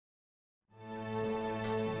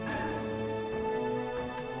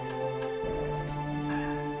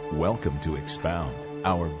Welcome to Expound,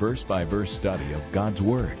 our verse-by-verse study of God's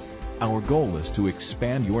Word. Our goal is to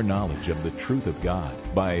expand your knowledge of the truth of God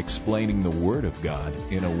by explaining the Word of God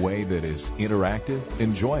in a way that is interactive,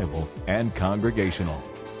 enjoyable, and congregational.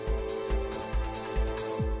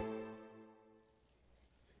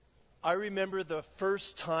 I remember the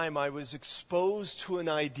first time I was exposed to an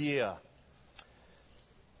idea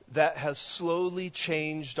that has slowly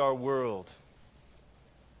changed our world,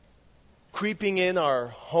 creeping in our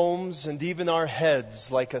homes and even our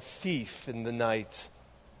heads like a thief in the night.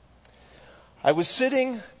 I was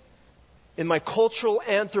sitting in my cultural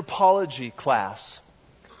anthropology class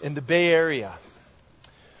in the Bay Area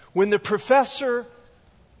when the professor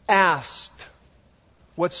asked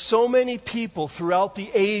what so many people throughout the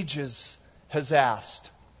ages has asked: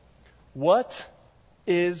 what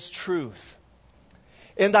is truth?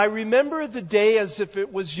 And I remember the day as if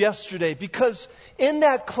it was yesterday, because in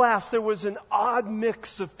that class there was an odd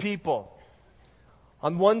mix of people.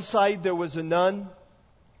 On one side there was a nun.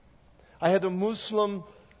 I had a Muslim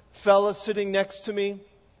fella sitting next to me.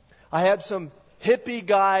 I had some hippie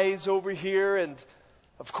guys over here, and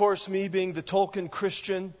of course me being the token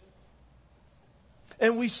Christian.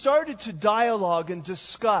 And we started to dialogue and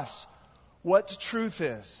discuss what truth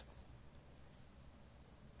is.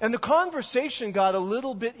 And the conversation got a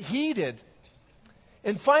little bit heated.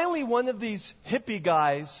 And finally, one of these hippie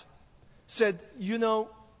guys said, "You know,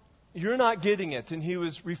 you're not getting it." And he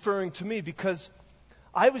was referring to me because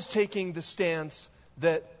I was taking the stance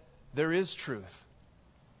that there is truth.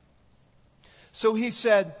 So he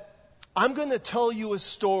said, "I'm going to tell you a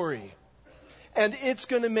story, and it's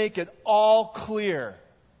going to make it all clear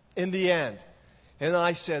in the end." And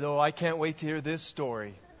I said, "Oh, I can't wait to hear this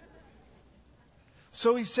story."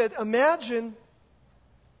 So he said, imagine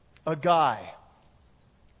a guy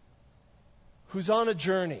who's on a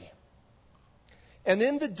journey, and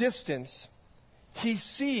in the distance, he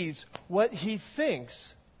sees what he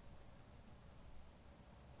thinks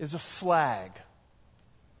is a flag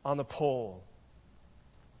on a pole.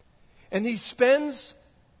 And he spends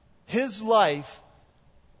his life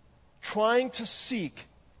trying to seek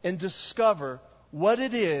and discover what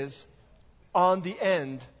it is on the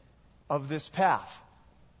end of this path.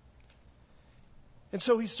 And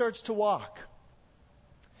so he starts to walk.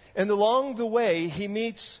 And along the way, he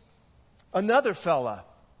meets another fella.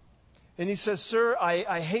 And he says, "Sir,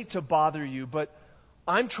 I hate to bother you, but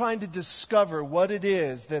I'm trying to discover what it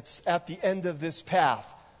is that's at the end of this path.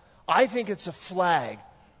 I think it's a flag.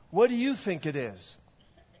 What do you think it is?"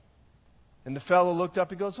 And the fellow looked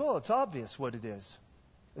up and goes, "Oh, it's obvious what it is.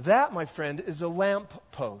 That, my friend, is a lamp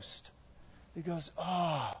post." He goes,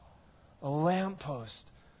 "Ah, a lamp post."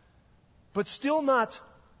 But still not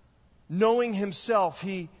knowing himself,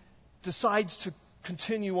 he decides to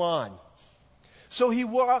continue on. So he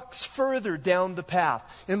walks further down the path.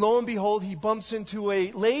 And lo and behold, he bumps into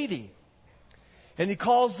a lady. And he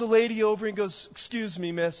calls the lady over and goes, "Excuse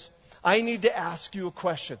me, miss, I need to ask you a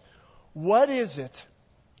question. What is it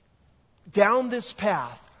down this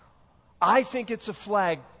path? I think it's a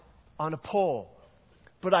flag on a pole,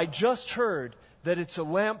 but I just heard that it's a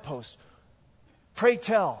lamppost. Pray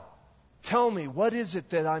tell me, what is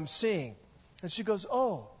it that I'm seeing?" And she goes,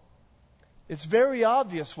 "Oh, it's very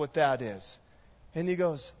obvious what that is." And he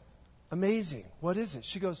goes, "Amazing. What is it?"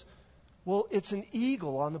 She goes, "Well, it's an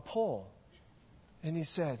eagle on the pole." And he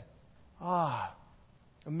said, "Ah,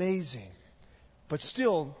 amazing." But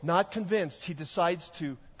still not convinced, he decides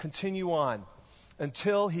to continue on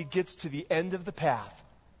until he gets to the end of the path.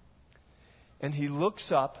 And he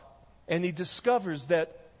looks up and he discovers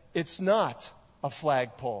that it's not a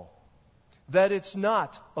flagpole, that it's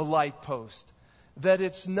not a light post, that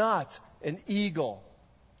it's not an eagle.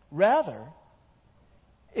 Rather,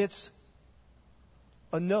 it's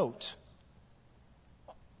a note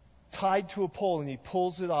tied to a pole, and he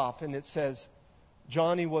pulls it off, and it says,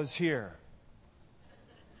 "Johnny was here."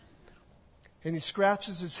 And he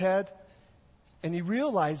scratches his head, and he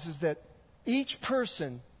realizes that each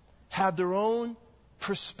person had their own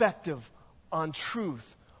perspective on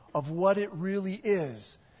truth of what it really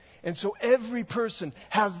is. And so every person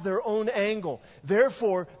has their own angle.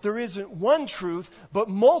 Therefore, there isn't one truth, but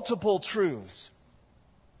multiple truths.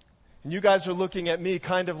 And you guys are looking at me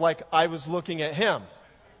kind of like I was looking at him.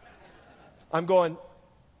 I'm going,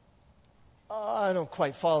 I don't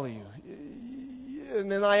quite follow you.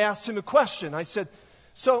 And then I asked him a question. I said,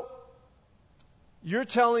 "So, you're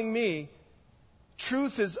telling me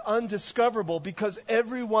truth is undiscoverable because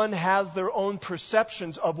everyone has their own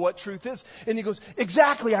perceptions of what truth is?" And he goes,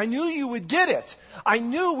 "Exactly. I knew you would get it. I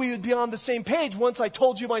knew we would be on the same page once I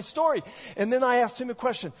told you my story." And then I asked him a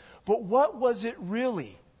question. "But what was it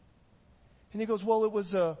really And he goes, well, it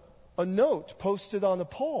was a note posted on a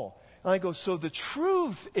pole. And I go, so the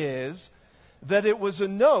truth is that it was a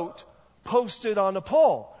note posted on a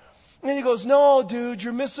pole. And he goes, no, dude,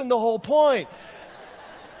 you're missing the whole point.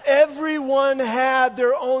 Everyone had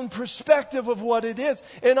their own perspective of what it is.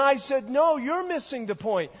 And I said, no, you're missing the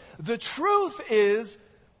point. The truth is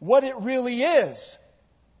what it really is.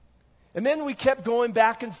 And then we kept going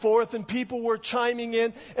back and forth, and people were chiming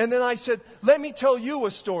in. And then I said, let me tell you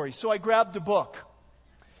a story. So I grabbed a book.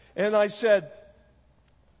 And I said,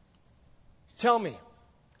 tell me,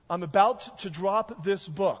 I'm about to drop this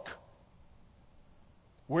book.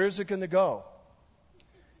 Where's it going to go?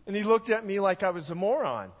 And he looked at me like I was a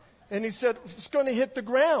moron. And he said, it's going to hit the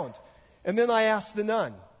ground. And then I asked the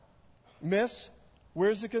nun, Miss,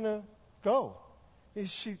 where's it going to go?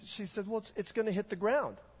 She said, well, it's going to hit the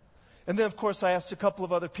ground. And then, of course, I asked a couple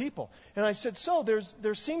of other people. And I said, so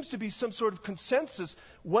there seems to be some sort of consensus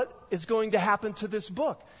what is going to happen to this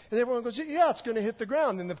book. And everyone goes, yeah, it's going to hit the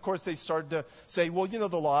ground. And, of course, they started to say, well, you know,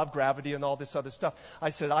 the law of gravity and all this other stuff. I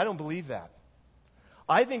said, I don't believe that.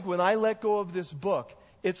 I think when I let go of this book,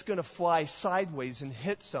 it's going to fly sideways and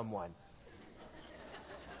hit someone.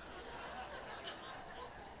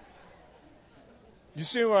 You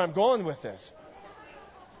see where I'm going with this?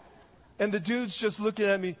 And the dude's just looking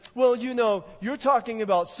at me, well, you know, you're talking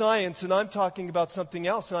about science and I'm talking about something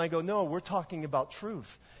else. And I go, no, we're talking about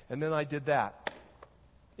truth. And then I did that.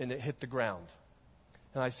 And it hit the ground.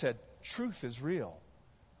 And I said, truth is real.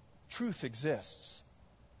 Truth exists.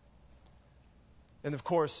 And of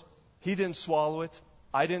course, he didn't swallow it.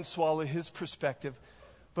 I didn't swallow his perspective.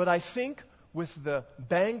 But I think with the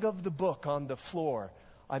bang of the book on the floor,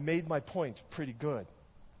 I made my point pretty good.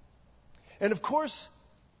 And of course,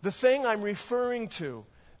 the thing I'm referring to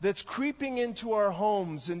that's creeping into our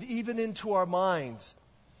homes and even into our minds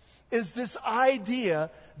is this idea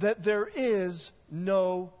that there is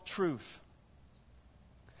no truth.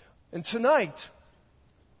 And tonight,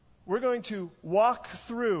 we're going to walk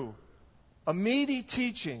through a meaty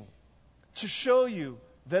teaching to show you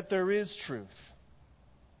that there is truth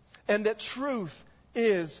and that truth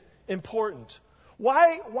is important.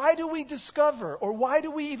 Why do we discover, or why do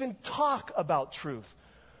we even talk about truth?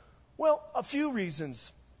 Well, a few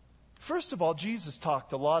reasons. First of all, Jesus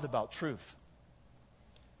talked a lot about truth.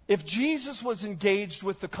 If Jesus was engaged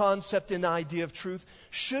with the concept and idea of truth,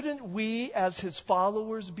 shouldn't we as his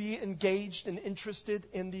followers be engaged and interested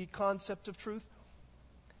in the concept of truth?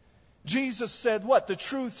 Jesus said what? The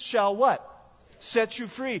truth shall what? Set you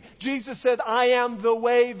free. Jesus said, I am the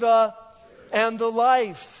way, and the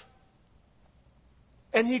life.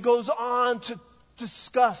 And he goes on to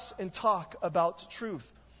discuss and talk about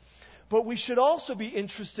truth. But we should also be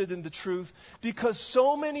interested in the truth because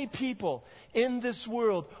so many people in this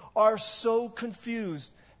world are so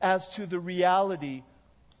confused as to the reality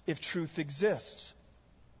if truth exists.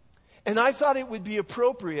 And I thought it would be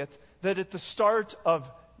appropriate that at the start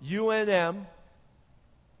of UNM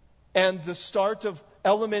and the start of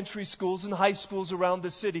elementary schools and high schools around the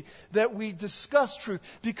city, that we discuss truth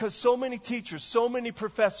because so many teachers, so many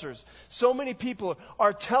professors, so many people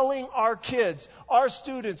are telling our kids, our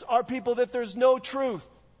students, our people that there's no truth.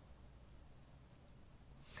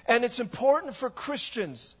 And it's important for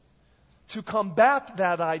Christians to combat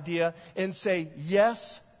that idea and say,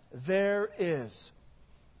 yes, there is.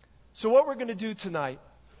 So what we're going to do tonight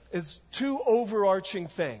is two overarching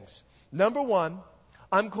things. Number one,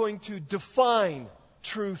 I'm going to define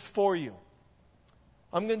truth for you.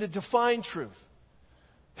 I'm going to define truth.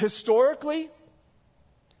 Historically,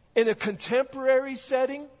 in a contemporary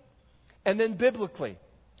setting, and then biblically.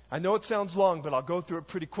 I know it sounds long, but I'll go through it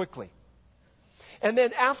pretty quickly. And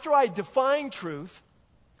then after I define truth,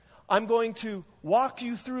 I'm going to walk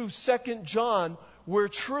you through 2 John, where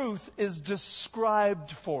truth is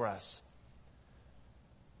described for us.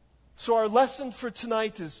 So our lesson for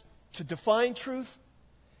tonight is to define truth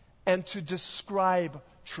and to describe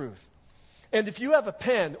truth. And if you have a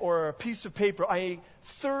pen or a piece of paper, I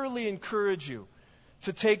thoroughly encourage you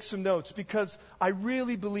to take some notes because I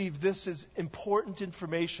really believe this is important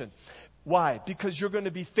information. Why? Because you're going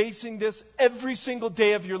to be facing this every single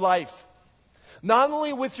day of your life. Not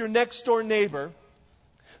only with your next door neighbor,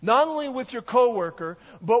 not only with your coworker,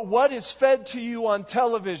 but what is fed to you on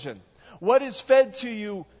television, what is fed to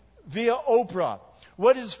you via Oprah,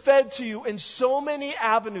 what is fed to you in so many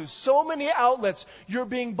avenues, so many outlets. You're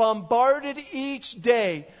being bombarded each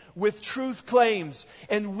day with truth claims.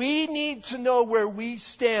 And we need to know where we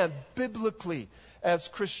stand biblically as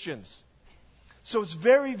Christians. So it's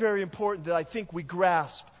very, very important that I think we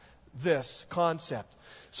grasp this concept.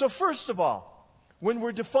 So first of all, when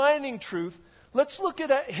we're defining truth, Let's look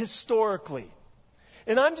at it historically.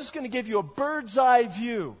 And I'm just going to give you a bird's eye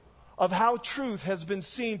view of how truth has been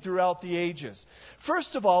seen throughout the ages.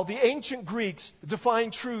 First of all, the ancient Greeks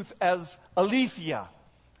defined truth as aletheia.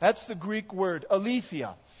 That's the Greek word,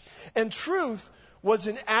 aletheia. And truth was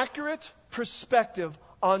an accurate perspective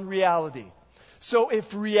on reality. So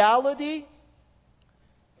if reality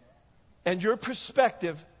and your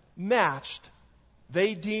perspective matched,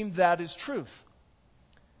 they deemed that as truth.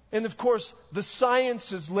 And of course, the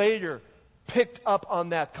sciences later picked up on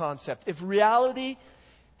that concept. If reality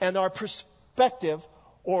and our perspective,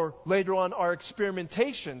 or later on our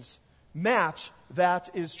experimentations, match, that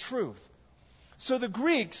is truth. So the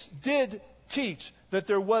Greeks did teach that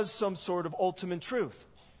there was some sort of ultimate truth.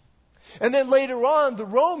 And then later on, the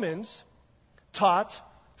Romans taught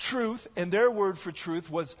truth, and their word for truth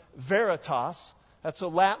was veritas. That's a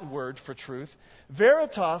Latin word for truth.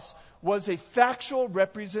 Veritas was a factual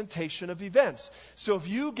representation of events. So if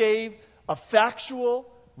you gave a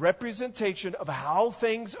factual representation of how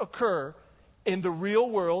things occur in the real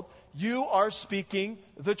world, you are speaking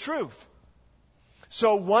the truth.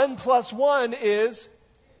 So 1 + 1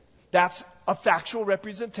 that's a factual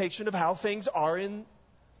representation of how things are in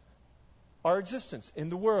our existence, in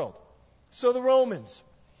the world. So the Romans.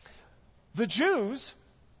 The Jews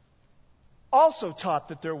also taught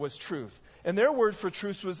that there was truth. And their word for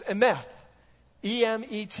truth was emeth.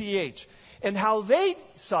 E-M-E-T-H. And how they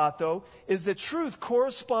saw it, though, is that truth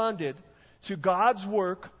corresponded to God's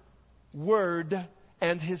work, word,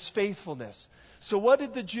 and His faithfulness. So what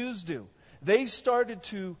did the Jews do? They started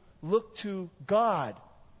to look to God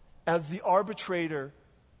as the arbitrator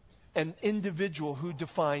and individual who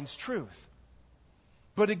defines truth.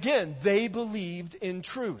 But again, they believed in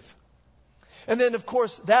truth. And then, of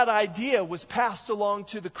course, that idea was passed along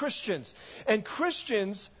to the Christians. And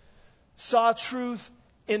Christians saw truth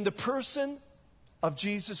in the person of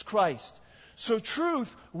Jesus Christ. So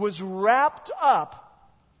truth was wrapped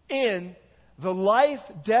up in the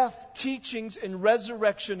life, death, teachings, and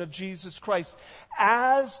resurrection of Jesus Christ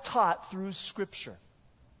as taught through Scripture.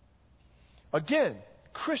 Again,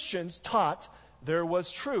 Christians taught there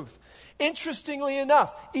was truth. Interestingly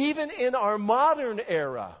enough, even in our modern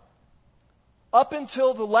era, up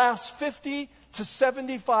until the last 50 to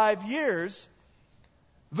 75 years,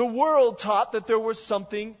 the world taught that there was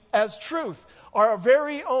something as truth. Our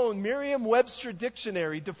very own Merriam-Webster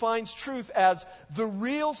dictionary defines truth as the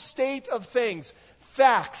real state of things,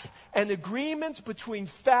 facts, an agreement between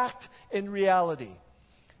fact and reality.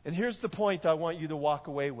 And here's the point I want you to walk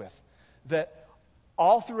away with, that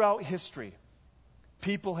all throughout history,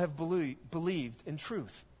 people have believed in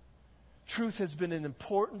truth. Truth has been an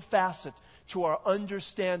important facet to our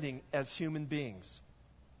understanding as human beings.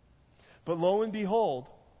 But lo and behold,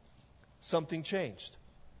 something changed.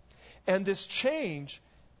 And this change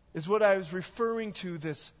is what I was referring to,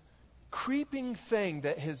 this creeping thing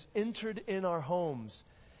that has entered in our homes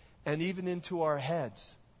and even into our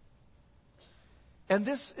heads. And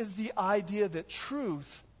this is the idea that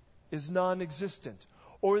truth is non-existent,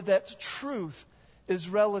 or that truth is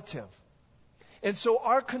relative. And so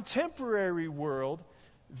our contemporary world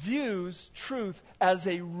views truth as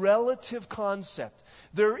a relative concept.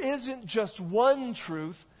 There isn't just one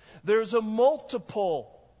truth. There's a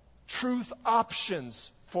multiple truth options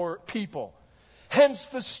for people. Hence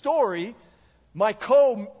the story my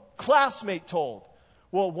classmate told.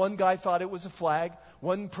 Well, one guy thought it was a flag.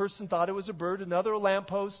 One person thought it was a bird. Another a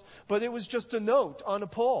lamppost. But it was just a note on a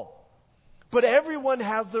pole. But everyone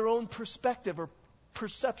has their own perspective or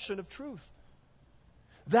perception of truth.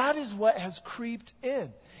 That is what has creeped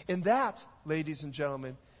in. And that, ladies and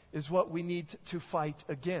gentlemen, is what we need to fight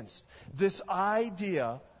against. This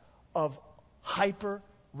idea of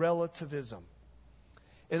hyper-relativism.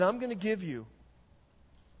 And I'm going to give you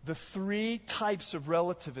the 3 types of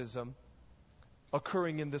relativism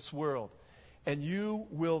occurring in this world. And you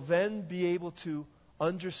will then be able to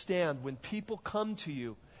understand when people come to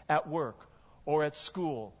you at work or at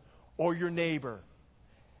school or your neighbor,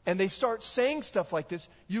 and they start saying stuff like this,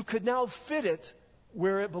 you could now fit it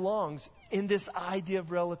where it belongs in this idea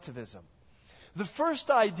of relativism. The first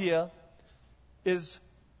idea is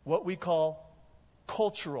what we call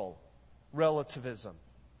cultural relativism.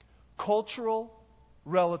 Cultural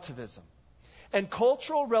relativism. And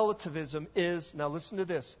cultural relativism is, now listen to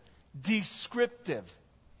this, descriptive.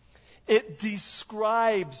 It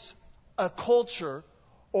describes a culture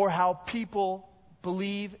or how people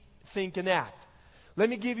believe, think, and act. Let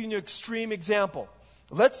me give you an extreme example.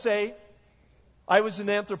 Let's say I was an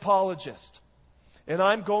anthropologist and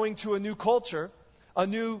I'm going to a new culture. a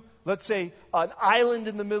new, let's say, an island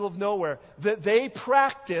in the middle of nowhere, that they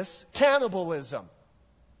practice cannibalism.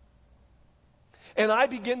 And I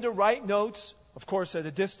begin to write notes, of course at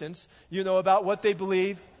a distance, about what they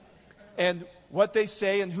believe and what they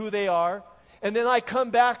say and who they are. And then I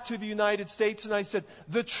come back to the United States and I said,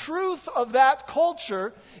 the truth of that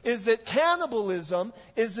culture is that cannibalism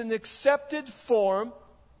is an accepted form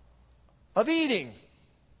of eating.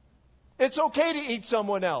 It's okay to eat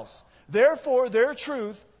someone else. Therefore, their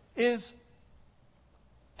truth is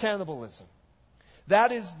cannibalism.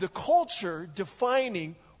 That is the culture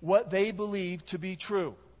defining what they believe to be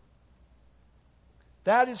true.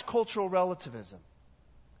 That is cultural relativism.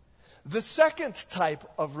 The second type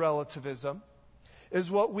of relativism is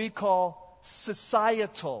what we call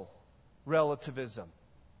societal relativism.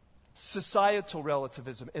 Societal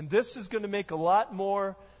relativism. And this is going to make a lot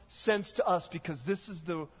more sense to us because this is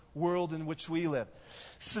the world in which we live.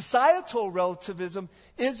 Societal relativism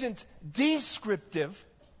isn't descriptive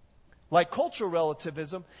like cultural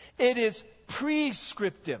relativism. It is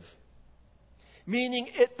prescriptive, meaning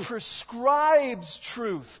it prescribes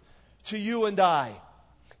truth to you and I.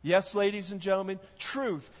 Yes, ladies and gentlemen,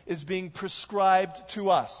 truth is being prescribed to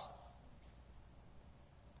us.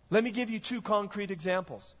 Let me give you two concrete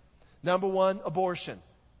examples. Number one, abortion.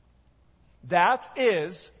 That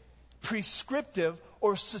is prescriptive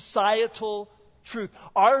or societal truth.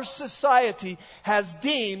 Our society has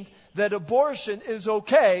deemed that abortion is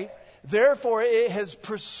okay, therefore it has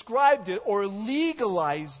prescribed it or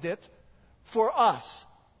legalized it for us.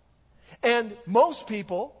 And most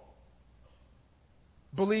people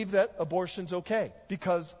believe that abortion's okay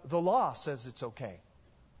because the law says it's okay.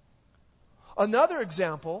 Another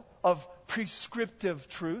example of prescriptive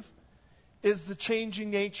truth is the changing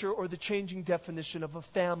nature or the changing definition of a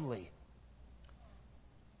family.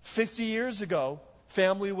 50 years ago,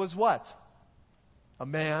 family was what? A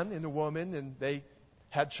man and a woman, and they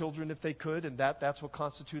had children if they could, and that's what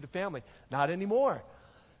constituted a family. Not anymore.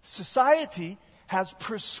 Society has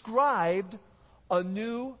prescribed a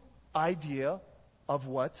new idea of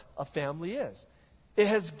what a family is. It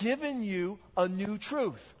has given you a new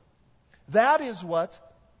truth. That is what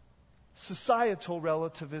societal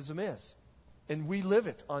relativism is. And we live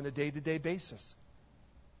it on a day-to-day basis.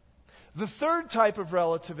 The third type of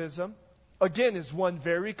relativism, again, is one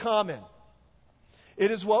very common.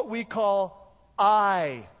 It is what we call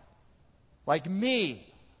I, like me,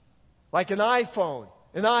 like an iPhone,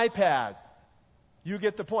 an iPad. You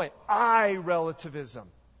get the point. I relativism.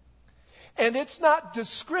 And it's not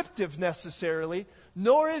descriptive necessarily,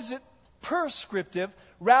 nor is it prescriptive.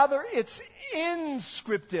 Rather, it's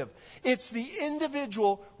inscriptive. It's the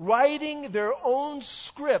individual writing their own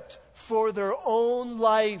script for their own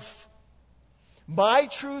life. My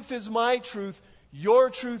truth is my truth. Your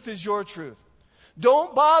truth is your truth.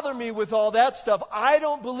 Don't bother me with all that stuff. I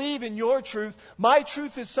don't believe in your truth. My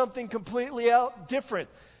truth is something completely different.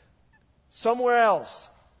 Somewhere else.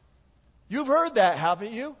 You've heard that,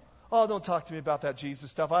 haven't you? Oh, don't talk to me about that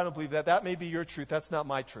Jesus stuff. I don't believe that. That may be your truth. That's not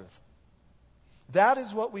my truth. That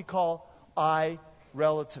is what we call I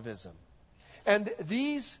relativism. And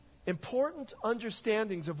these important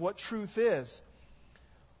understandings of what truth is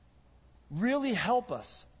really help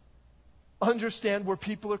us understand where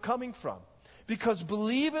people are coming from. Because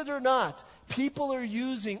believe it or not, people are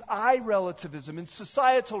using I relativism and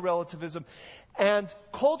societal relativism and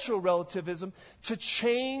cultural relativism to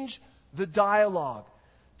change the dialogue,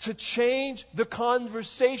 to change the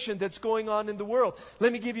conversation that's going on in the world.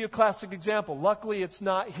 Let me give you a classic example. Luckily, it's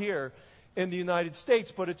not here in the United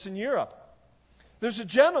States, but it's in Europe. There's a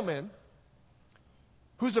gentleman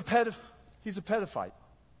who's he's a pedophile.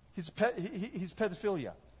 He's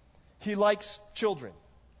pedophilia. He likes children.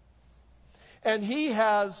 And he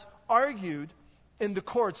has argued in the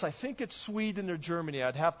courts, I think it's Sweden or Germany,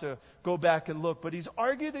 I'd have to go back and look, but he's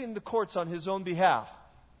argued in the courts on his own behalf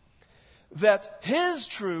that his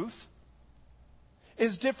truth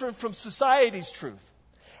is different from society's truth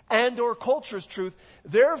and or culture's truth.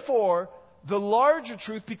 Therefore, the larger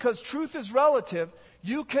truth, because truth is relative,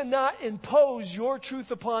 you cannot impose your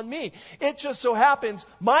truth upon me. It just so happens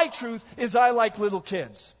my truth is I like little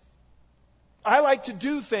kids. I like to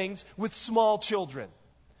do things with small children.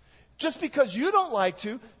 Just because you don't like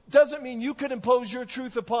to doesn't mean you can impose your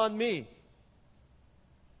truth upon me.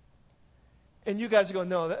 And you guys are going,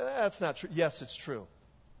 no, that's not true. Yes, it's true.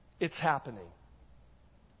 It's happening.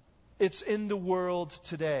 It's in the world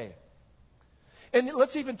today. And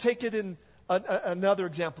let's even take it in another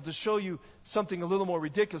example to show you something a little more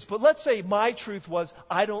ridiculous. But let's say my truth was,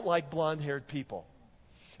 I don't like blonde-haired people.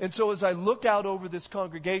 And so as I look out over this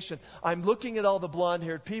congregation, I'm looking at all the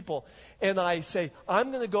blonde-haired people, and I say,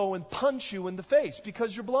 I'm going to go and punch you in the face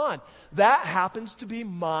because you're blonde. That happens to be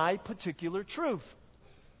my particular truth.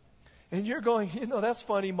 And you're going, that's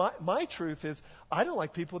funny. My truth is, I don't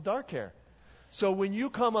like people with dark hair. So when you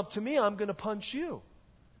come up to me, I'm going to punch you.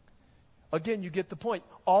 Again, you get the point.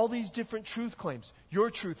 All these different truth claims. Your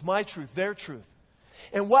truth, my truth, their truth.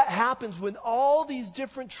 And what happens when all these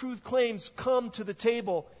different truth claims come to the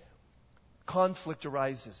table? Conflict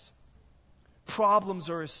arises. Problems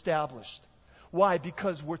are established. Why?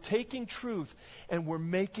 Because we're taking truth and we're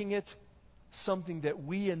making it something that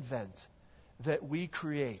we invent, that we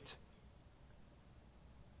create.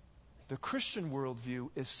 The Christian worldview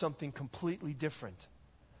is something completely different.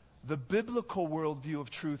 The biblical worldview of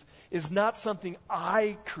truth is not something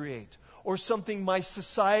I create or something my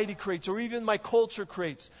society creates or even my culture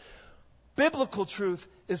creates. Biblical truth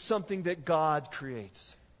is something that God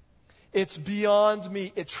creates. It's beyond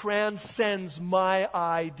me. It transcends my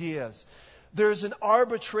ideas. There's an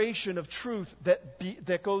arbitration of truth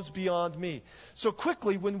that goes beyond me. So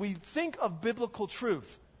quickly, when we think of biblical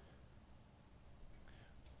truth,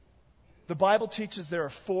 the Bible teaches there are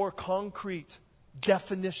 4 concrete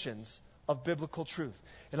definitions of biblical truth.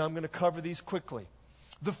 And I'm going to cover these quickly.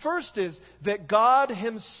 The first is that God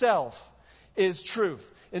Himself is truth.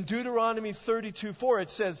 In Deuteronomy 32:4,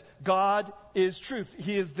 it says, God is truth.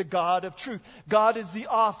 He is the God of truth. God is the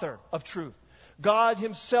author of truth. God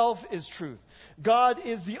Himself is truth. God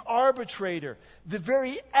is the arbitrator. The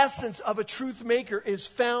very essence of a truth maker is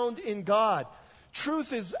found in God.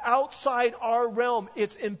 Truth is outside our realm.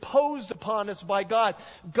 It's imposed upon us by God.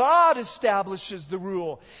 God establishes the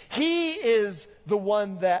rule. He is the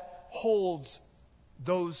one that holds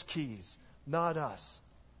those keys, not us.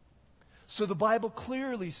 So the Bible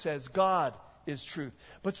clearly says God is truth.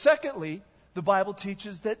 But secondly, the Bible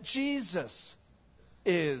teaches that Jesus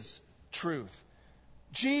is truth.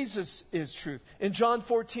 Jesus is truth. In John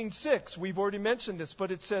 14:6, we've already mentioned this,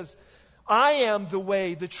 but it says, I am the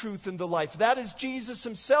way, the truth, and the life. That is Jesus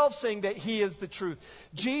Himself saying that He is the truth.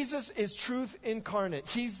 Jesus is truth incarnate.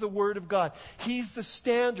 He's the Word of God. He's the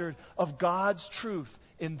standard of God's truth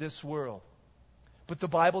in this world. But the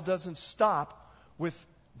Bible doesn't stop with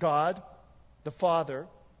God, the Father,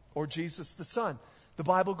 or Jesus, the Son. The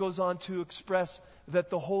Bible goes on to express that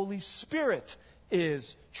the Holy Spirit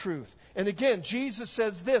is truth. And again, Jesus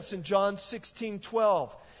says this in John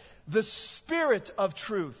 16:12. The Spirit of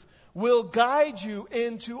truth will guide you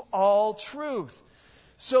into all truth.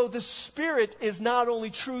 So the Spirit is not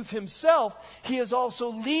only truth Himself, He is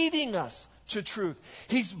also leading us to truth.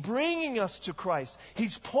 He's bringing us to Christ.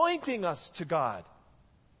 He's pointing us to God.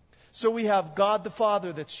 So we have God the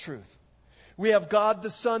Father that's truth. We have God the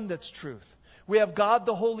Son that's truth. We have God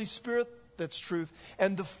the Holy Spirit that's truth.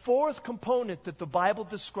 And the fourth component that the Bible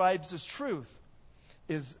describes as truth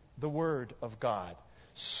is the Word of God.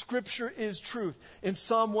 Scripture is truth. In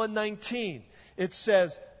Psalm 119, it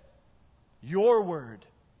says, your word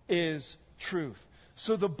is truth.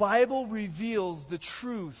 So the Bible reveals the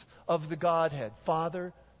truth of the Godhead,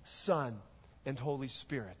 Father, Son, and Holy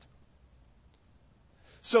Spirit.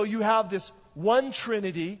 So you have this one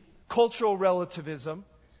Trinity, cultural relativism,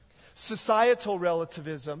 societal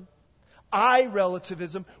relativism,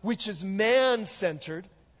 I-relativism, which is man-centered.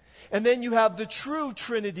 And then you have the true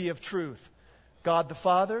Trinity of truth. God the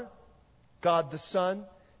Father, God the Son,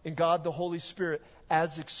 and God the Holy Spirit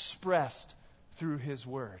as expressed through His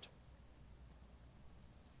Word.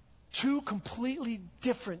 2 completely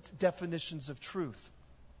different definitions of truth.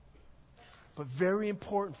 But very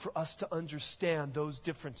important for us to understand those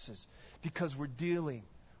differences because we're dealing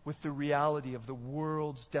with the reality of the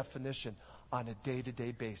world's definition on a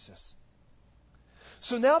day-to-day basis.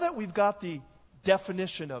 So now that we've got the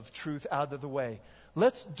definition of truth out of the way,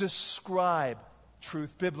 let's describe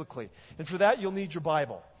truth biblically. And for that, you'll need your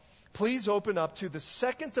Bible. Please open up to the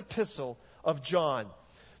 2nd epistle of John.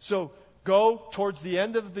 So go towards the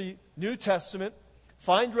end of the New Testament,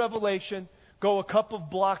 find Revelation, go a couple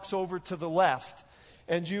of blocks over to the left,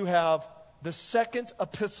 and you have the 2nd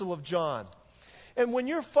epistle of John. And when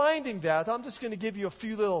you're finding that, I'm just going to give you a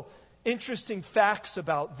few little interesting facts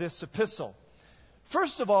about this epistle.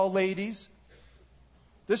 First of all, ladies,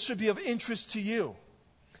 this should be of interest to you.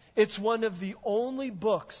 It's one of the only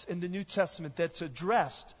books in the New Testament that's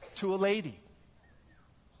addressed to a lady.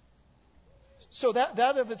 So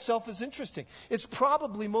that of itself is interesting. It's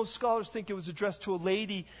probably, most scholars think it was addressed to a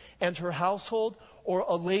lady and her household, or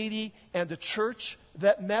a lady and a church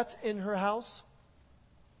that met in her house.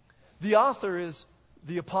 The author is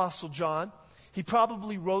the Apostle John. He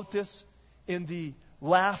probably wrote this in the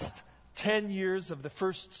last 10 years of the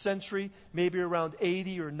first century, maybe around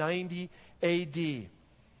 80 or 90 AD.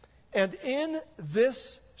 And in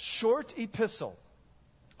this short epistle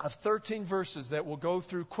of 13 verses that we'll go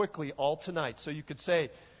through quickly all tonight, so you could say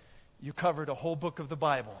you covered a whole book of the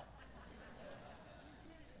Bible.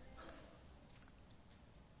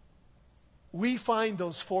 We find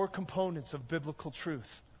those 4 components of biblical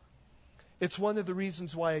truth. It's one of the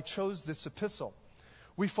reasons why I chose this epistle.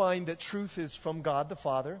 We find that truth is from God the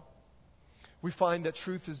Father. We find that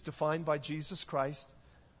truth is defined by Jesus Christ,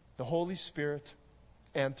 the Holy Spirit,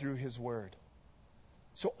 and through His Word.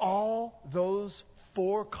 So all those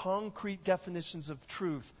 4 concrete definitions of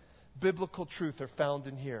truth, biblical truth, are found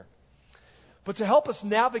in here. But to help us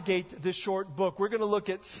navigate this short book, we're going to look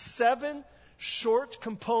at 7 short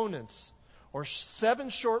components or 7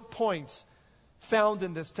 short points found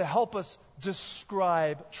in this to help us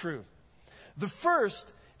describe truth. The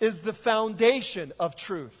first is the foundation of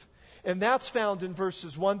truth, and that's found in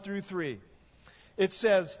verses 1 through 3. It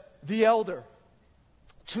says, "The elder,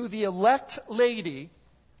 to the elect lady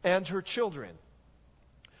and her children,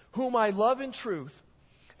 whom I love in truth,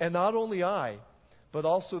 and not only I, but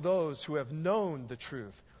also those who have known the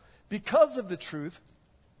truth, because of the truth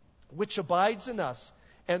which abides in us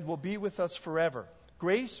and will be with us forever.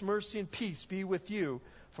 Grace, mercy, and peace be with you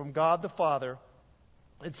from God the Father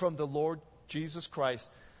and from the Lord Jesus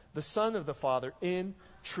Christ, the Son of the Father, in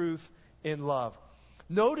truth, in love."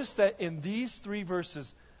 Notice that in these 3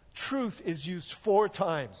 verses, truth is used 4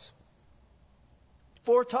 times.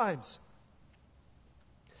 4 times.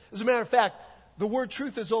 As a matter of fact, the word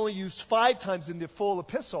truth is only used 5 times in the full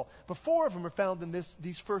epistle, but 4 of them are found in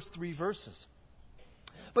these first 3 verses.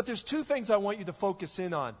 But there's 2 things I want you to focus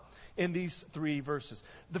in on in these 3 verses.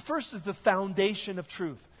 The first is the foundation of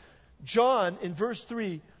truth. John, in verse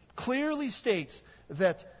 3, clearly states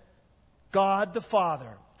that God the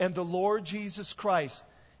Father and the Lord Jesus Christ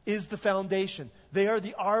is the foundation. They are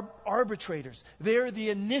the arbitrators. They are the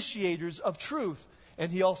initiators of truth.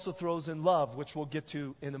 And he also throws in love, which we'll get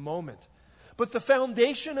to in a moment. But the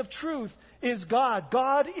foundation of truth is God.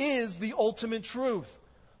 God is the ultimate truth.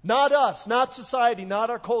 Not us, not society, not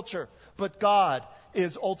our culture, but God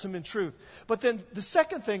is ultimate truth. But then the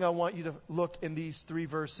second thing I want you to look in these 3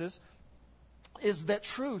 verses is that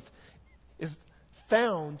truth is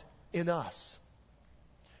found in us.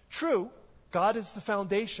 True, God is the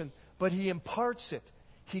foundation, but He imparts it.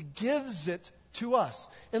 He gives it to us.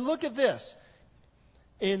 And look at this.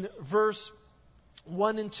 In verse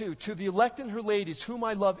 1 and 2, "To the elect and her ladies, whom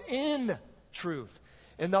I love in truth.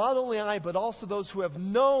 And not only I, but also those who have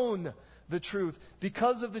known the truth,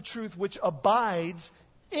 because of the truth which abides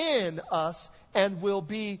in us and will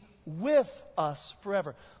be with us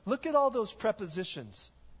forever." Look at all those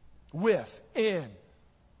prepositions. With, in.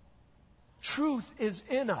 Truth is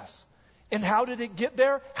in us. And how did it get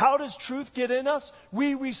there? How does truth get in us?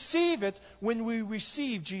 We receive it when we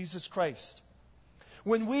receive Jesus Christ.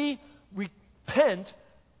 When we repent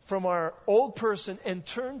from our old person and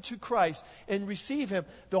turn to Christ and receive Him,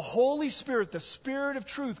 the Holy Spirit, the Spirit of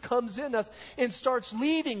truth, comes in us and starts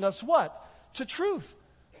leading us what? To truth.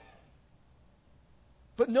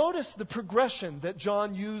 But notice the progression that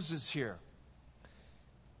John uses here.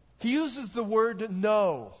 He uses the word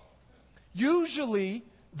know. Usually,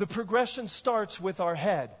 the progression starts with our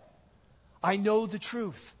head. I know the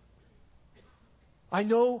truth. I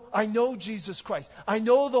know Jesus Christ. I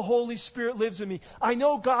know the Holy Spirit lives in me. I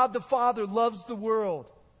know God the Father loves the world.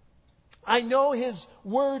 I know His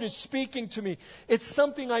Word is speaking to me. It's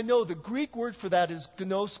something I know. The Greek word for that is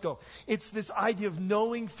gnosko. It's this idea of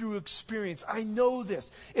knowing through experience. I know this.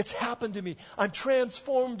 It's happened to me. I'm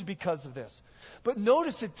transformed because of this. But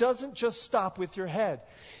notice it doesn't just stop with your head.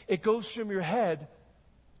 It goes from your head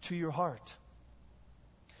to your heart.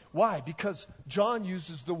 Why? Because John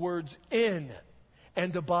uses the words in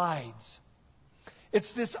and abides.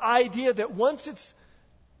 It's this idea that once it's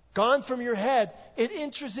gone from your head, it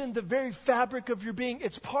enters in the very fabric of your being.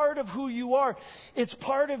 It's part of who you are. It's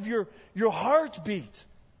part of your heartbeat.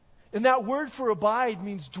 And that word for abide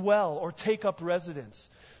means dwell or take up residence.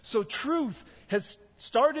 So truth has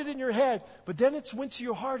started in your head, but then it's went to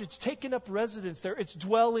your heart. It's taken up residence there. It's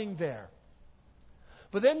dwelling there.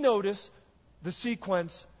 But then notice the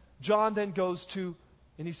sequence. John then goes to,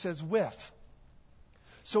 and he says, with.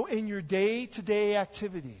 So in your day-to-day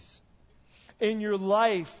activities, in your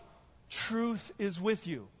life, truth is with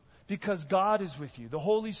you because God is with you. The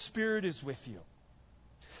Holy Spirit is with you.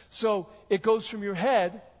 So it goes from your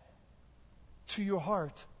head to your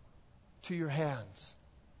heart, to your hands.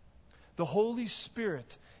 The Holy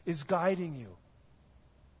Spirit is guiding you,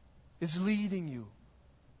 is leading you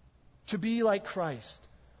to be like Christ.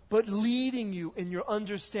 but leading you in your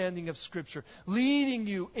understanding of Scripture, leading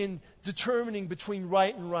you in determining between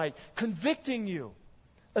right and right, convicting you,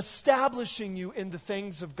 establishing you in the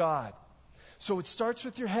things of God. So it starts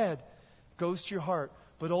with your head, goes to your heart,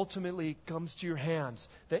 but ultimately comes to your hands,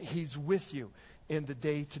 that He's with you in the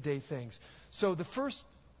day-to-day things. So the first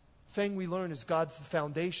thing we learn is God's the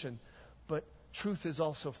foundation, but truth is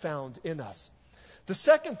also found in us. The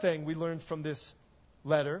second thing we learn from this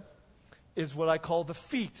letter is what I call the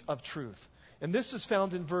feet of truth. And this is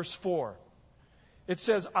found in verse 4. It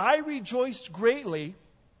says, I rejoiced greatly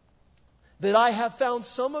that I have found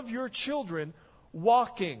some of your children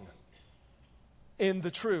walking in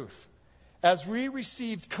the truth, as we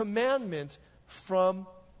received commandment from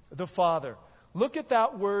the Father. Look at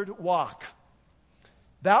that word walk.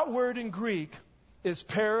 That word in Greek is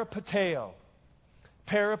peripateo.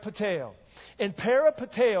 Peripateo. And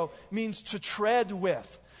peripateo means to tread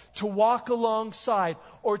with, to walk alongside,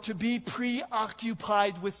 or to be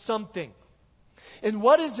preoccupied with something. And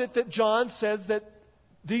what is it that John says that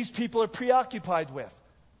these people are preoccupied with?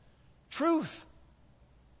 Truth.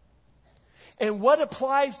 And what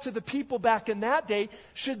applies to the people back in that day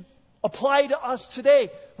should apply to us today.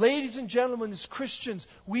 Ladies and gentlemen, as Christians,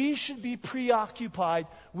 we should be preoccupied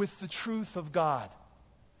with the truth of God.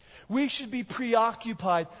 We should be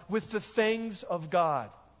preoccupied with the things of God.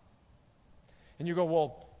 And you go,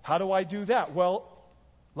 well, how do I do that? Well,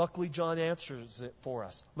 luckily John answers it for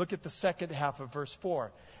us. Look at the second half of verse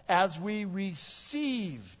 4. As we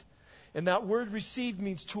received, and that word received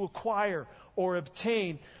means to acquire or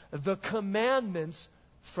obtain the commandments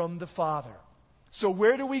from the Father. So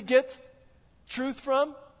where do we get truth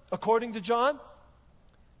from, according to John?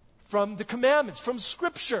 From the commandments, from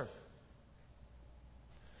Scripture.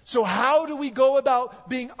 So how do we go about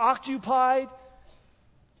being occupied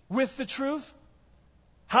with the truth?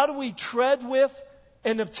 How do we tread with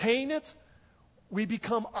and obtain it? We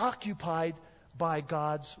become occupied by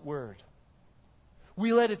God's Word.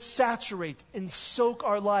 We let it saturate and soak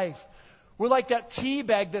our life. We're like that tea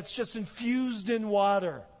bag that's just infused in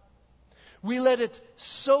water. We let it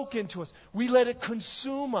soak into us. We let it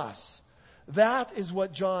consume us. That is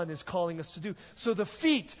what John is calling us to do. So the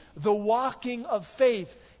feet, the walking of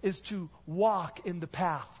faith, is to walk in the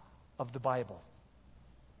path of the Bible.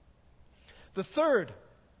 The third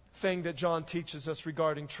thing that John teaches us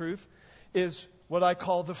regarding truth is what I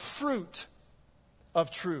call the fruit of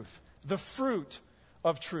truth. The fruit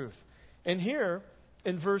of truth. And here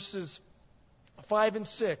in verses 5 and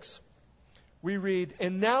 6, we read,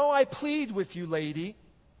 And now I plead with you, lady,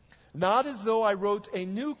 not as though I wrote a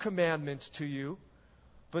new commandment to you,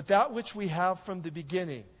 but that which we have from the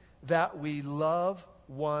beginning, that we love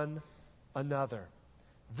one another.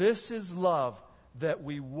 This is love, that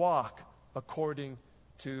we walk according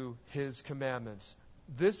to His commandments.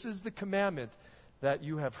 This is the commandment that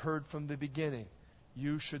you have heard from the beginning.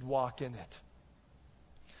 You should walk in it.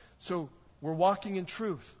 So we're walking in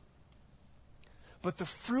truth. But the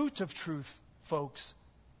fruit of truth, folks,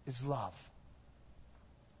 is love.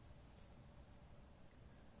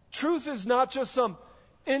 Truth is not just some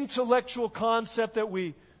intellectual concept that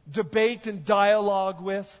we debate and dialogue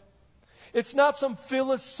with. It's not some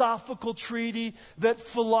philosophical treaty that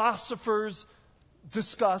philosophers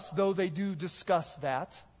discuss, though they do discuss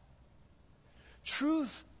that.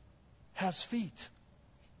 Truth has feet.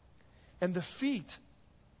 And the feet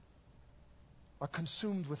are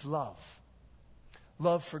consumed with love.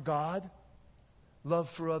 Love for God, love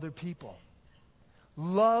for other people.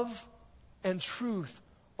 Love and truth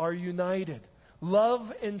are united.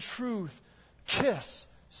 Love and truth kiss,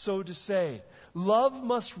 so to say. Love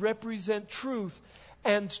must represent truth,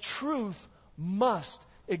 and truth must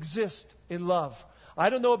exist in love. I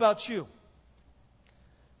don't know about you,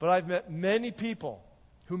 but I've met many people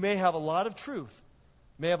who may have a lot of truth,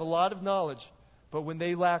 may have a lot of knowledge, but when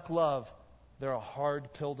they lack love, they're a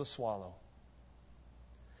hard pill to swallow.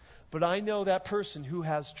 But I know that person who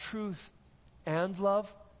has truth and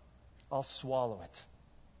love, I'll swallow it.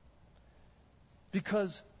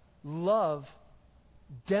 Because love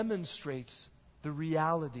demonstrates the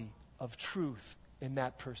reality of truth in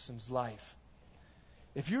that person's life.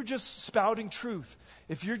 If you're just spouting truth,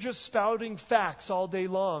 if you're just spouting facts all day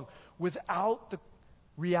long without the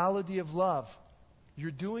reality of love,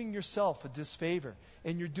 you're doing yourself a disfavor,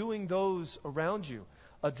 and you're doing those around you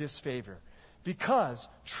a disfavor. Because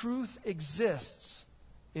truth exists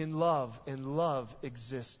in love, and love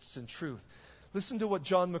exists in truth. Listen to what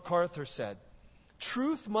John MacArthur said.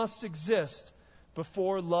 Truth must exist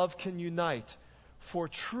before love can unite, for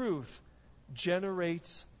truth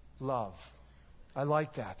generates love. I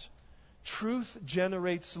like that. Truth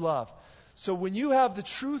generates love. So when you have the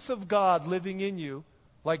truth of God living in you,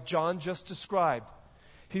 like John just described,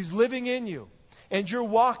 He's living in you, and you're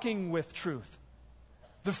walking with truth.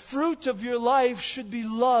 The fruit of your life should be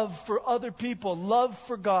love for other people, love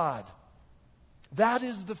for God. That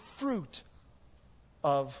is the fruit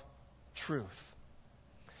of truth.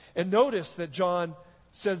 And notice that John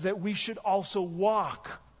says that we should also walk.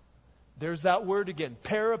 There's that word again,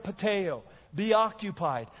 peripateo, be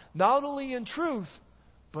occupied, not only in truth,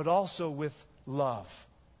 but also with love.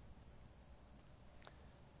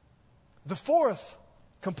 The fourth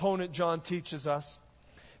component John teaches us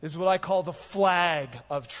is what I call the flag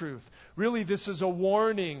of truth. Really, this is a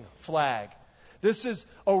warning flag. This is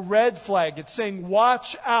a red flag. It's saying,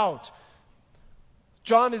 watch out.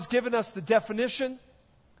 John has given us the definition,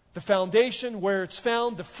 the foundation, where it's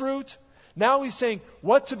found, the fruit. Now he's saying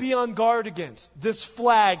what to be on guard against. This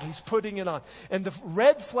flag, he's putting it on. And the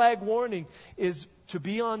red flag warning is to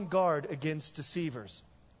be on guard against deceivers.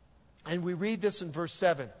 And we read this in verse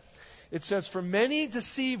 7. It says, for many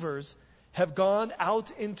deceivers have gone out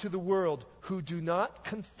into the world who do not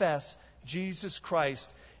confess Jesus Christ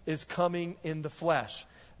is coming in the flesh.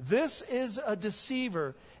 This is a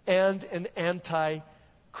deceiver and an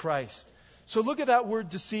antichrist. So look at that word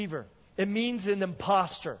deceiver. It means an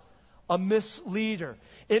imposter, a misleader.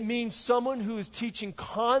 It means someone who is teaching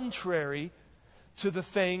contrary to the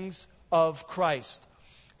things of Christ.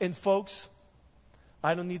 And folks,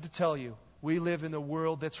 I don't need to tell you, we live in a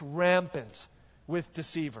world that's rampant with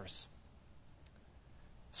deceivers.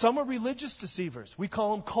 Some are religious deceivers. We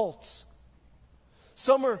call them cults.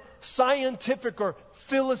 Some are scientific or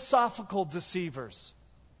philosophical deceivers.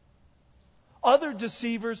 Other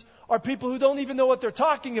deceivers are people who don't even know what they're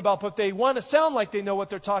talking about, but they want to sound like they know what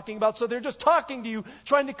they're talking about, so they're just talking to you,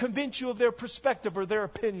 trying to convince you of their perspective or their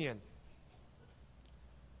opinion.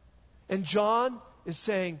 And John is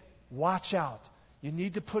saying, watch out. You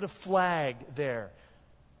need to put a flag there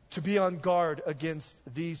to be on guard against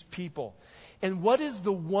these people. And what is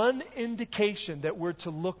the one indication that we're to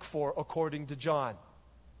look for according to John?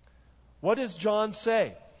 What does John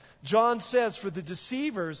say? John says, for the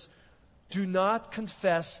deceivers do not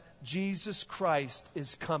confess Jesus Christ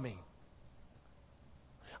is coming.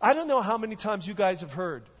 I don't know how many times you guys have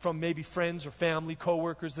heard from maybe friends or family,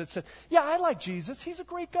 coworkers that said, yeah, I like Jesus. He's a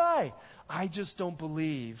great guy. I just don't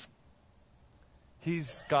believe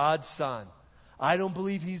He's God's Son. I don't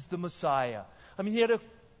believe He's the Messiah. I mean, he had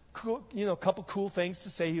a couple cool things to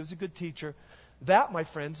say. He was a good teacher. That, my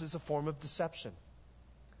friends, is a form of deception.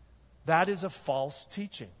 That is a false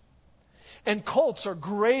teaching. And cults are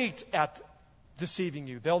great at deceiving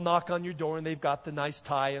you. They'll knock on your door and they've got the nice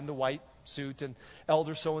tie and the white suit and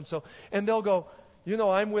elder so-and-so. And they'll go,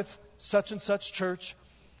 I'm with such and such church.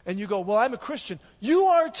 And you go, well, I'm a Christian. You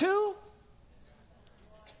are too?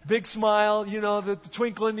 Big smile, the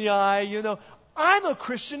twinkle in the eye, I'm a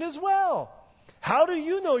Christian as well. How do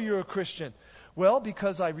you know you're a Christian? Well,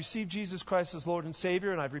 because I received Jesus Christ as Lord and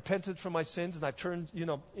Savior, and I've repented from my sins, and I've turned,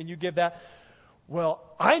 and you give that. Well,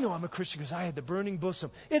 I know I'm a Christian because I had the burning bosom.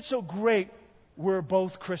 It's so great we're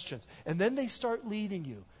both Christians. And then they start leading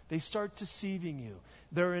you. They start deceiving you.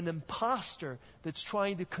 They're an imposter that's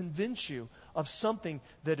trying to convince you of something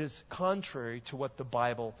that is contrary to what the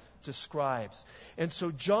Bible describes. And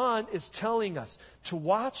so John is telling us to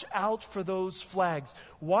watch out for those flags.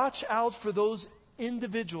 Watch out for those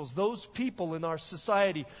individuals, those people in our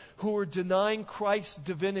society who are denying Christ's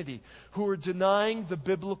divinity, who are denying the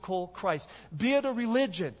biblical Christ. Be it a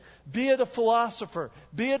religion, be it a philosopher,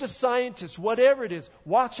 be it a scientist, whatever it is,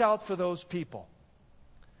 watch out for those people.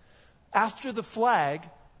 After the flag,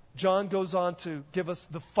 John goes on to give us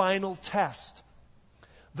the final test.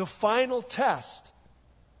 The final test.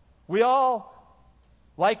 We all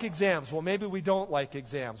like exams. Well, maybe we don't like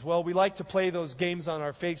exams. Well, we like to play those games on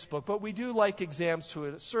our Facebook, but we do like exams to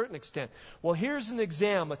a certain extent. Well, here's an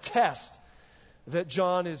exam, a test that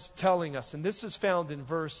John is telling us, and this is found in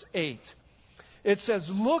verse 8. It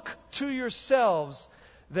says, look to yourselves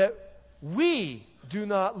that we do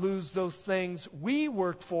not lose those things we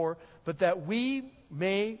worked for, but that we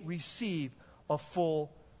may receive a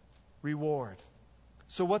full reward.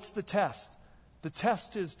 So what's the test? The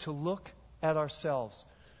test is to look at ourselves.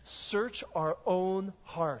 Search our own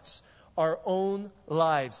hearts, our own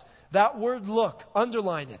lives. That word look,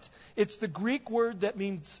 underline it. It's the Greek word that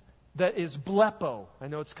is blepo. I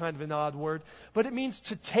know it's kind of an odd word, but it means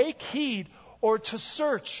to take heed or to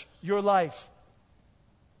search your life.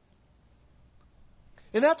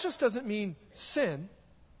 And that just doesn't mean sin,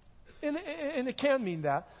 and it can mean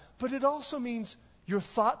that, but it also means your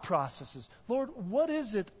thought processes. Lord, what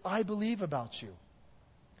is it I believe about you?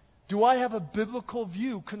 Do I have a biblical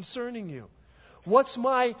view concerning you? What's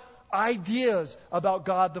my ideas about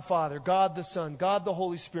God the Father, God the Son, God the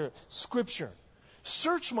Holy Spirit, Scripture?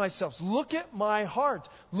 Search myself. Look at my heart.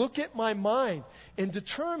 Look at my mind and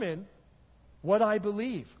determine what I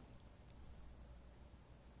believe.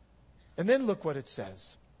 And then look what it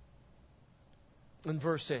says in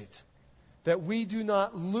verse 8. That we do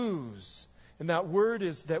not lose. And that word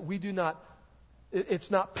is that we do not, it's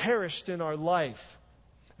not perished in our life.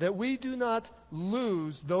 That we do not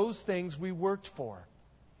lose those things we worked for,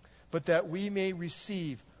 but that we may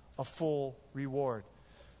receive a full reward.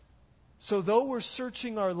 So though we're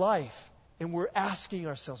searching our life and we're asking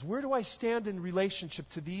ourselves, where do I stand in relationship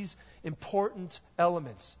to these important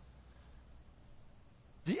elements?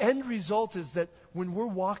 The end result is that when we're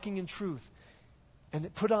walking in truth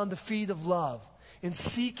and put on the feet of love and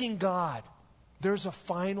seeking God, there's a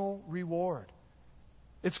final reward.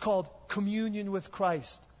 It's called communion with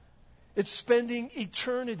Christ. It's spending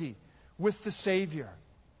eternity with the Savior.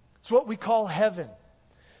 It's what we call heaven.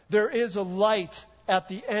 There is a light at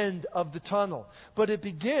the end of the tunnel. But it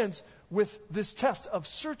begins with this test of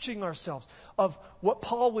searching ourselves, of what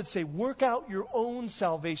Paul would say, work out your own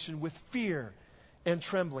salvation with fear and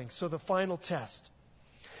trembling. So the final test.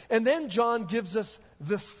 And then John gives us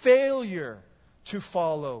the failure to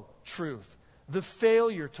follow truth. The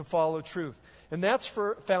failure to follow truth. And that's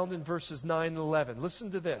found in verses 9 and 11.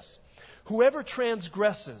 Listen to this. Whoever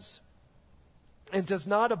transgresses and does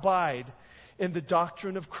not abide in the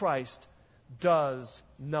doctrine of Christ does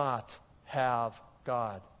not have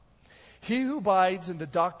God. He who abides in the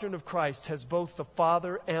doctrine of Christ has both the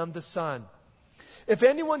Father and the Son. If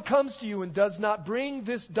anyone comes to you and does not bring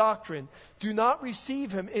this doctrine, do not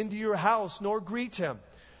receive him into your house nor greet him.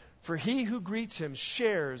 For he who greets him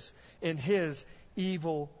shares in his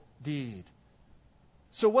evil deed.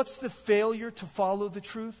 So what's the failure to follow the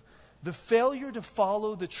truth? The failure to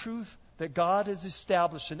follow the truth that God has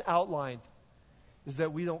established and outlined is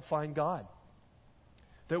that we don't find God.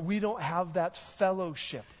 That we don't have that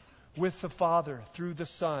fellowship with the Father through the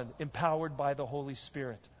Son, empowered by the Holy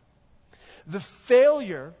Spirit. The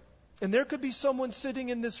failure, and there could be someone sitting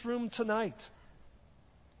in this room tonight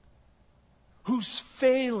who's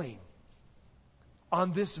failing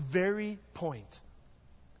on this very point.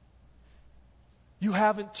 You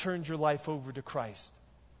haven't turned your life over to Christ.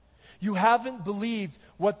 You haven't believed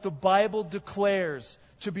what the Bible declares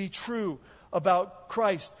to be true about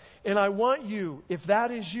Christ. And I want you, if that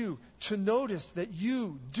is you, to notice that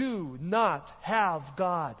you do not have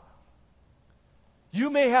God. You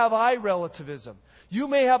may have relativism. You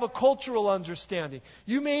may have a cultural understanding.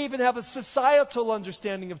 You may even have a societal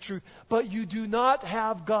understanding of truth. But you do not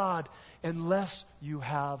have God unless you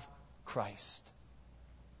have Christ.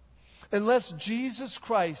 Unless Jesus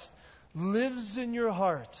Christ lives in your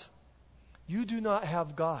heart, you do not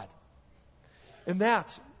have God. And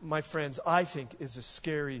that, my friends, I think is a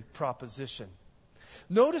scary proposition.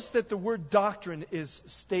 Notice that the word doctrine is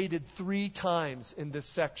stated 3 times in this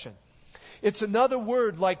section. It's another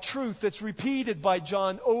word like truth that's repeated by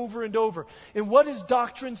John over and over. And what does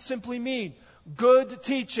doctrine simply mean? Good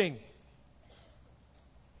teaching.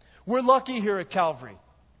 We're lucky here at Calvary.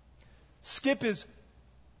 Skip is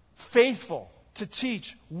faithful to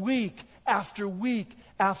teach week after week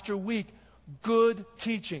after week. Good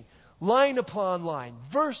teaching. Line upon line.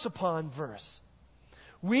 Verse upon verse.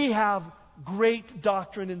 We have great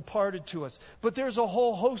doctrine imparted to us. But there's a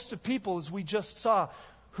whole host of people, as we just saw,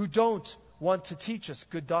 who don't want to teach us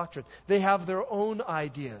good doctrine. They have their own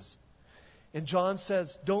ideas. And John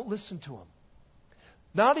says, don't listen to them.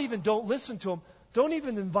 Not even don't listen to them. Don't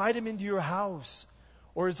even invite them into your house.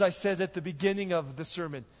 Or as I said at the beginning of the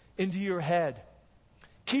sermon, into your head.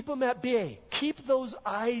 Keep them at bay. Keep those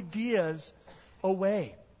ideas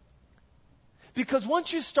away. Because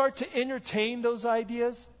once you start to entertain those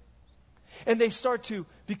ideas, and they start to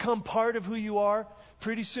become part of who you are,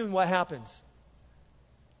 pretty soon what happens?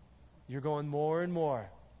 You're going more and more.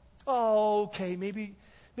 Oh, okay,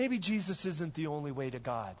 maybe Jesus isn't the only way to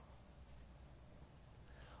God.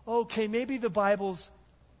 Okay, maybe the Bible's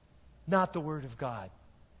not the Word of God.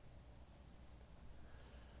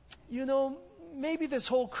 You know, maybe this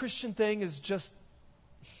whole Christian thing is just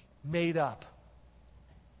made up.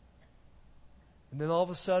 And then all of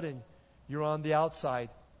a sudden, you're on the outside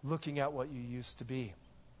looking at what you used to be.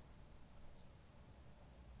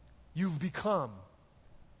 You've become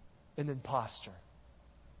an imposter.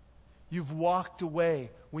 You've walked away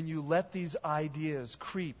when you let these ideas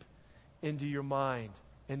creep into your mind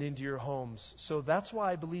and into your homes. So that's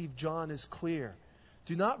why I believe John is clear.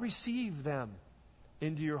 Do not receive them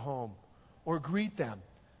into your home or greet them.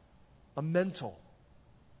 A mental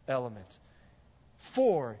element.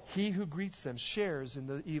 For he who greets them shares in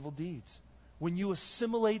the evil deeds. When you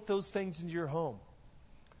assimilate those things into your home.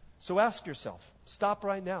 So ask yourself, stop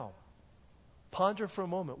right now. Ponder for a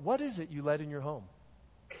moment. What is it you let in your home?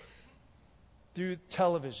 Through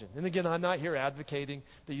television. And again, I'm not here advocating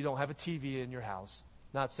that you don't have a TV in your house.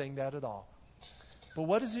 Not saying that at all. But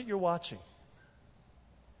what is it you're watching?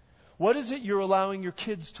 What is it you're allowing your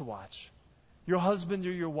kids to watch? Your husband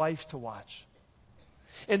or your wife to watch?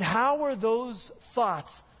 And how are those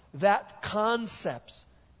thoughts, that concepts,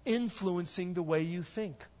 influencing the way you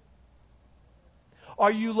think?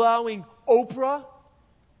 Are you allowing Oprah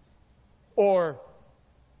or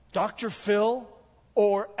Dr. Phil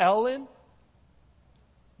or Ellen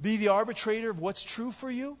be the arbitrator of what's true for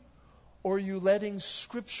you? Or are you letting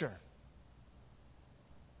Scripture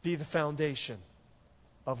be the foundation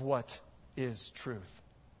of what is truth?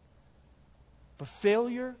 But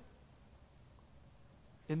failure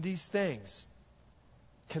in these things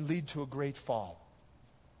can lead to a great fall.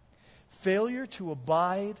 Failure to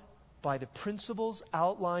abide by the principles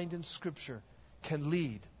outlined in Scripture can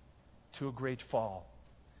lead to a great fall.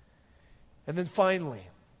 And then finally,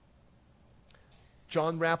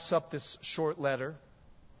 John wraps up this short letter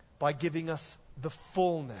by giving us the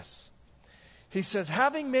fullness. He says,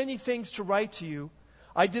 having many things to write to you,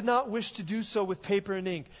 I did not wish to do so with paper and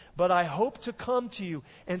ink, but I hope to come to you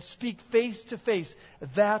and speak face to face,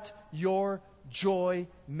 that your joy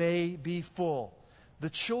may be full. The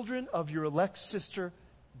children of your elect sister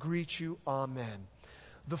greet you. Amen.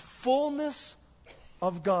 The fullness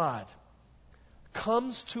of God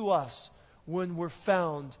comes to us when we're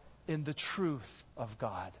found in the truth of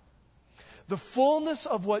God. The fullness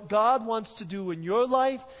of what God wants to do in your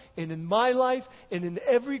life, and in my life, and in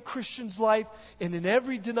every Christian's life, and in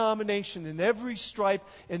every denomination, in every stripe,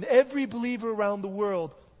 and every believer around the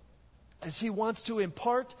world, is He wants to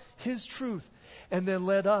impart His truth and then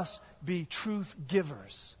let us be truth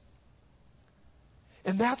givers.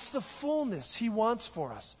 And that's the fullness He wants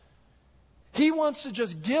for us. He wants to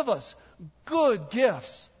just give us good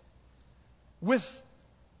gifts with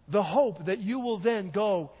the hope that you will then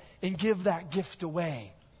go and give that gift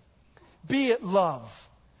away. Be it love,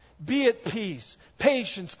 be it peace,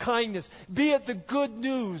 patience, kindness, be it the good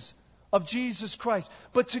news of Jesus Christ.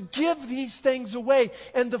 But to give these things away,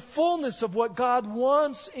 and the fullness of what God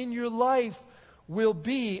wants in your life will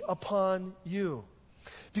be upon you.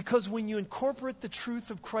 Because when you incorporate the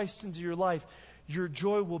truth of Christ into your life, your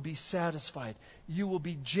joy will be satisfied. You will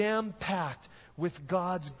be jam-packed with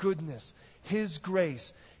God's goodness, His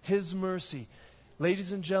grace, His mercy.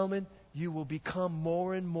 Ladies and gentlemen, you will become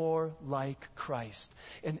more and more like Christ.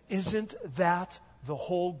 And isn't that the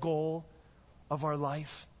whole goal of our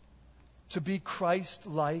life? To be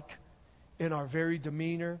Christ-like in our very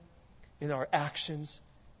demeanor, in our actions,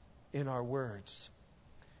 in our words.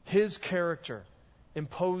 His character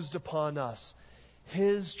imposed upon us.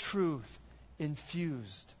 His truth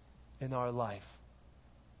infused in our life.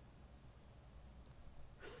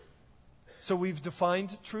 So we've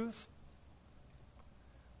defined truth.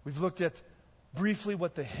 We've looked at briefly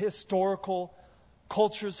what the historical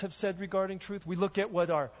cultures have said regarding truth. We look at what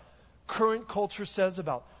our current culture says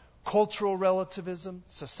about cultural relativism,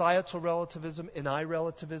 societal relativism, and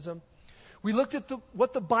I-relativism. We looked at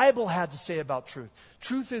what the Bible had to say about truth.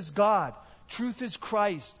 Truth is God. Truth is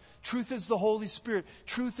Christ. Truth is the Holy Spirit.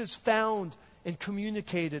 Truth is found and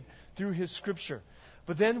communicated through His Scripture.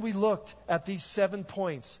 But then we looked at these 7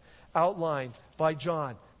 points outlined by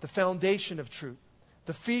John. The foundation of truth,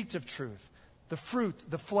 the feet of truth, the fruit,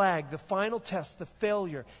 the flag, the final test, the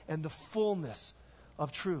failure, and the fullness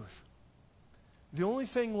of truth. The only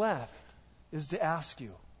thing left is to ask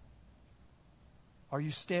you, are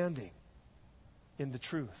you standing in the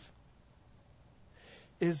truth?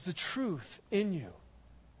 Is the truth in you?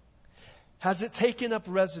 Has it taken up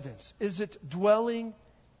residence? Is it dwelling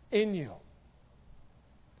in you?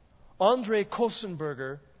 Andre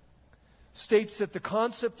Kosenberger states that the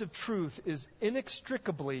concept of truth is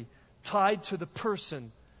inextricably tied to the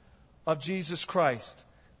person of Jesus Christ.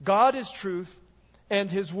 God is truth, and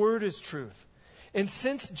His Word is truth. And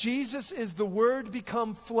since Jesus is the Word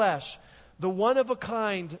become flesh, the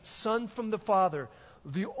one-of-a-kind Son from the Father,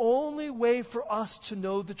 the only way for us to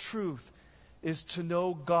know the truth is to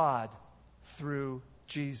know God through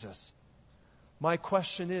Jesus. My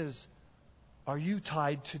question is, are you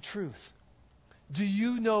tied to truth? Do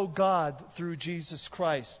you know God through Jesus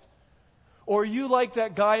Christ? Or are you like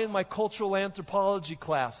that guy in my cultural anthropology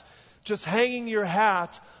class, just hanging your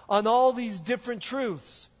hat on all these different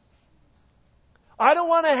truths? I don't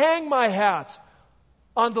want to hang my hat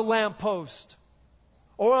on the lamppost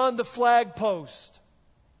or on the flagpost.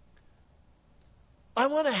 I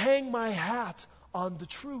want to hang my hat on the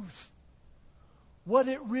truth, what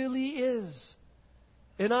it really is.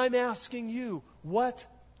 And I'm asking you, what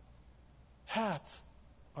hat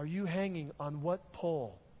are you hanging on what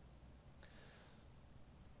pole?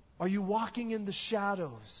 Are you walking in the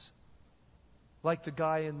shadows like the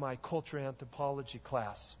guy in my cultural anthropology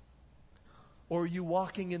class? Or are you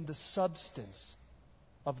walking in the substance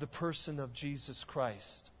of the person of Jesus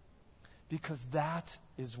Christ? Because that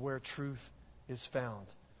is where truth is found.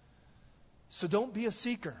 So don't be a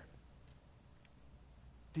seeker.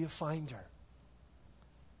 Be a finder.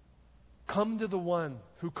 Come to the one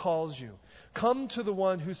who calls you. Come to the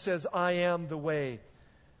one who says, I am the way,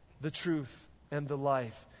 the truth, and the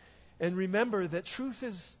life. And remember that truth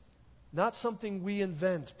is not something we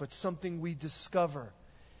invent, but something we discover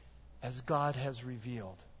as God has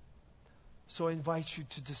revealed. So I invite you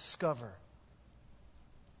to discover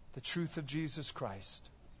the truth of Jesus Christ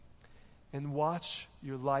and watch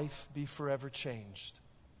your life be forever changed.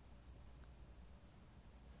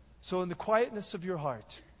 So in the quietness of your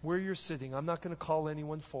heart, where you're sitting, I'm not going to call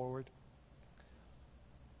anyone forward.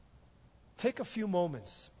 Take a few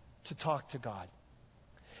moments to talk to God,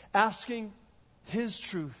 asking His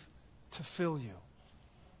truth to fill you,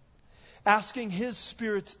 asking His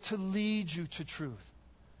Spirit to lead you to truth.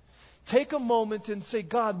 Take a moment and say,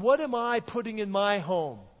 God, what am I putting in my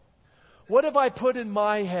home? What have I put in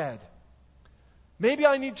my head? Maybe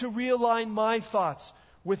I need to realign my thoughts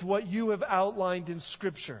with what you have outlined in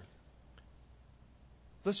Scripture.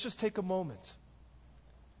 Let's just take a moment,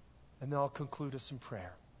 and then I'll conclude us in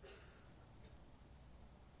prayer.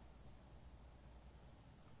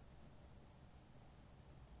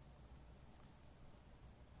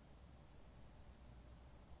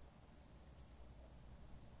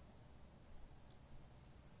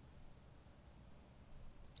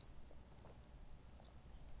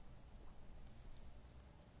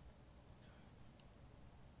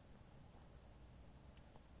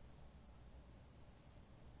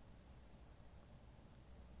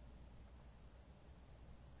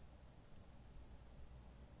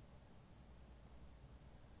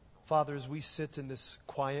 Father, as we sit in this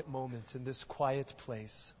quiet moment, in this quiet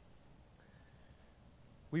place,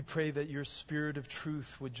 we pray that your Spirit of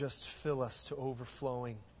truth would just fill us to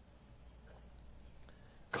overflowing,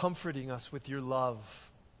 comforting us with your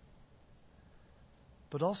love,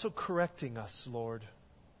 but also correcting us, Lord,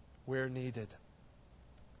 where needed.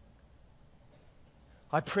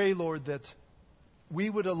 I pray, Lord, that we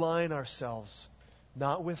would align ourselves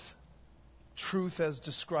not with truth as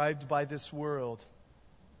described by this world,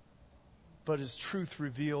 but as truth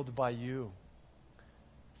revealed by you.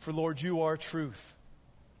 For, Lord, you are truth.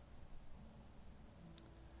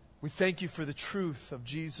 We thank you for the truth of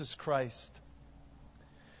Jesus Christ.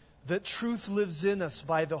 That truth lives in us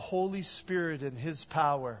by the Holy Spirit and His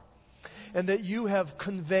power. And that you have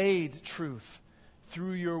conveyed truth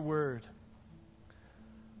through your word.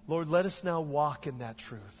 Lord, let us now walk in that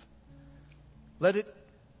truth. Let it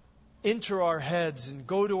enter our heads and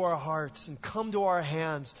go to our hearts and come to our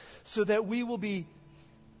hands so that we will be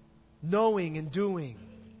knowing and doing.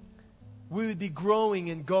 We would be growing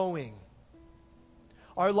and going.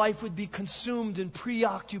 Our life would be consumed and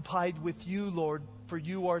preoccupied with you, Lord, for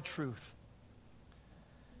you are truth.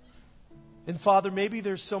 And Father, maybe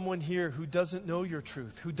there's someone here who doesn't know your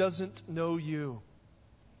truth, who doesn't know you.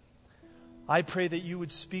 I pray that you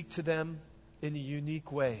would speak to them in a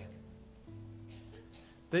unique way.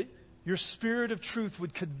 That your Spirit of truth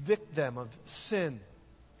would convict them of sin,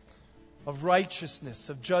 of righteousness,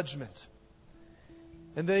 of judgment.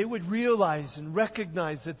 And they would realize and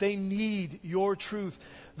recognize that they need your truth.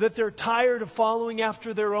 That they're tired of following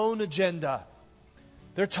after their own agenda.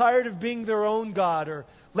 They're tired of being their own God or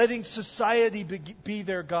letting society be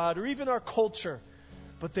their God or even our culture.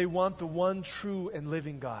 But they want the one true and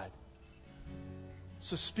living God.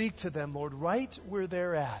 So speak to them, Lord, right where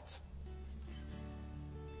they're at.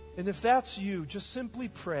 And if that's you, just simply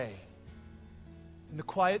pray in the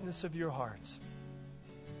quietness of your heart.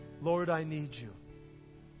 Lord, I need you.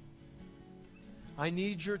 I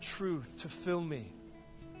need your truth to fill me.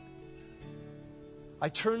 I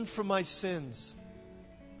turn from my sins.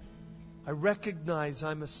 I recognize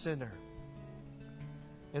I'm a sinner.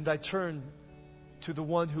 And I turn to the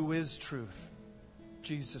one who is truth,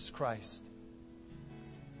 Jesus Christ.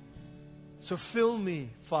 So fill me,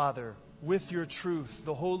 Father, with your truth,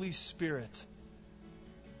 the Holy Spirit.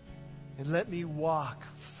 And let me walk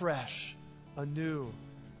fresh, anew,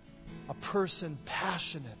 a person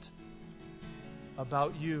passionate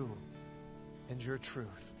about you and your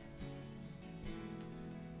truth.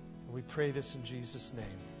 And we pray this in Jesus' name.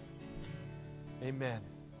 Amen.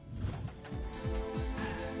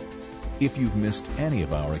 If you've missed any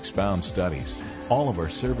of our Expound studies, all of our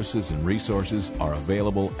services and resources are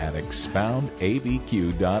available at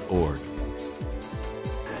expoundabq.org.